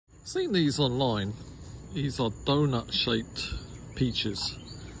Seen these online. These are donut shaped peaches,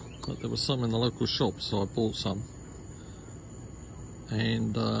 but there were some in the local shop, so I bought some.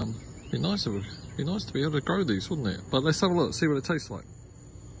 And be nice to be able to grow these, wouldn't it? But let's have a look, see what it tastes like.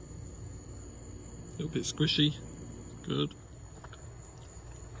 A little bit squishy, good.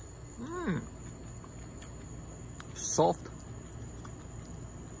 Soft,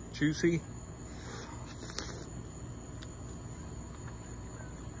 juicy,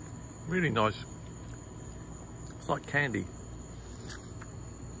 really nice. It's like candy.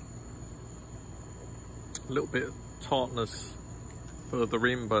 A little bit of tartness further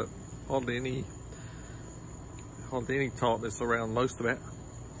in, but hardly any tartness around most of it.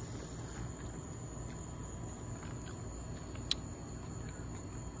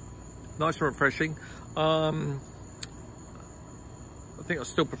 Nice and refreshing. I think I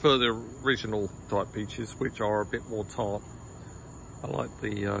still prefer the original type peaches, which are a bit more tart. I like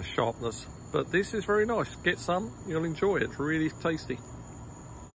the sharpness, but this is very nice. Get some, you'll enjoy it. It's really tasty.